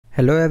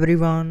Hello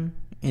everyone,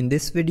 in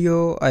this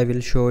video I will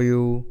show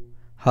you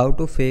how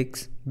to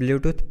fix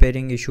Bluetooth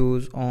pairing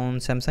issues on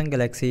Samsung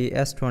Galaxy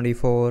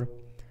S24.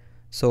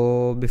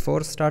 So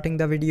before starting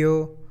the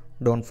video,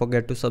 don't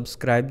forget to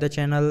subscribe the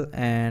channel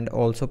and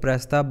also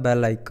press the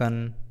bell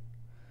icon.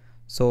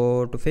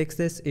 So to fix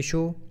this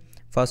issue,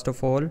 first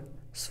of all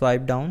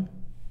swipe down,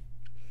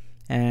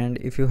 and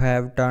if you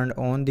have turned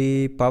on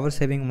the power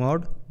saving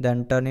mode,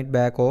 then turn it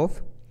back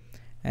off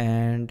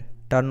and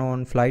turn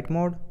on flight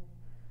mode,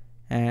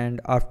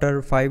 and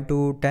after 5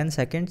 to 10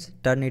 seconds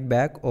turn it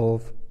back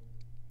off.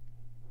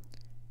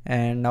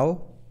 And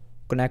now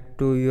connect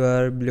to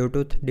your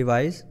Bluetooth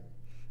device,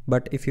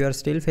 but if you are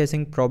still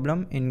facing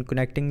problem in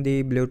connecting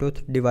the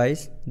Bluetooth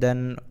device,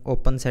 then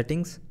open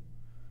settings,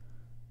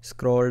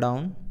 scroll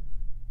down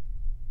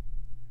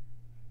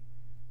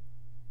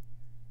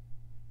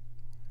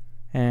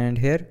and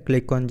here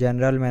click on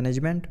general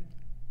management,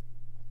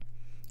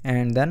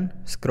 and then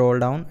scroll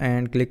down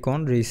and click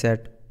on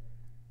reset.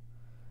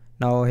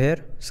 Now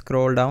here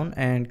scroll down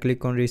and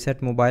click on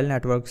reset mobile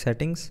network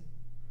settings,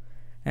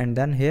 and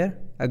then here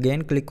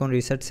again click on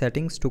reset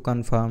settings to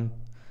confirm.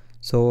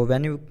 So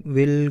when you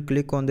will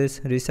click on this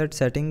reset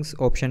settings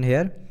option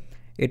here,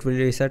 it will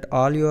reset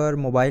all your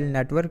mobile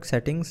network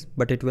settings,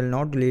 but it will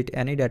not delete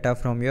any data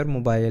from your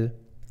mobile.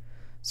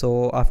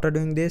 So after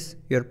doing this,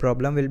 your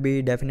problem will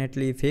be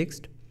definitely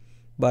fixed.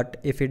 But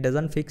if it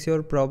doesn't fix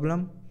your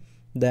problem,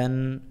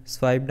 then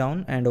swipe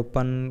down and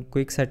open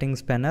quick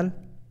settings panel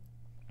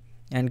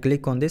and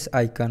click on this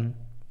icon.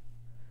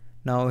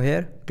 Now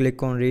here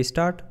click on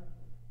restart,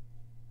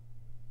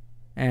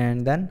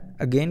 and then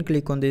again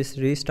click on this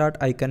restart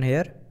icon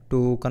here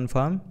to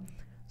confirm.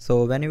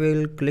 So when you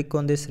will click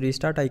on this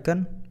restart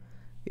icon,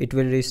 it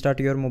will restart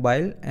your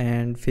mobile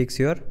and fix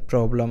your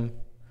problem.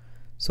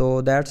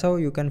 So that's how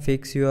you can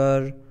fix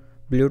your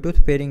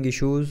Bluetooth pairing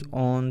issues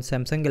on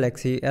Samsung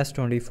Galaxy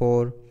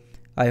S24.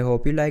 I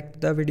hope you liked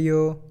the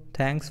video.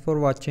 Thanks for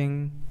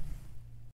watching.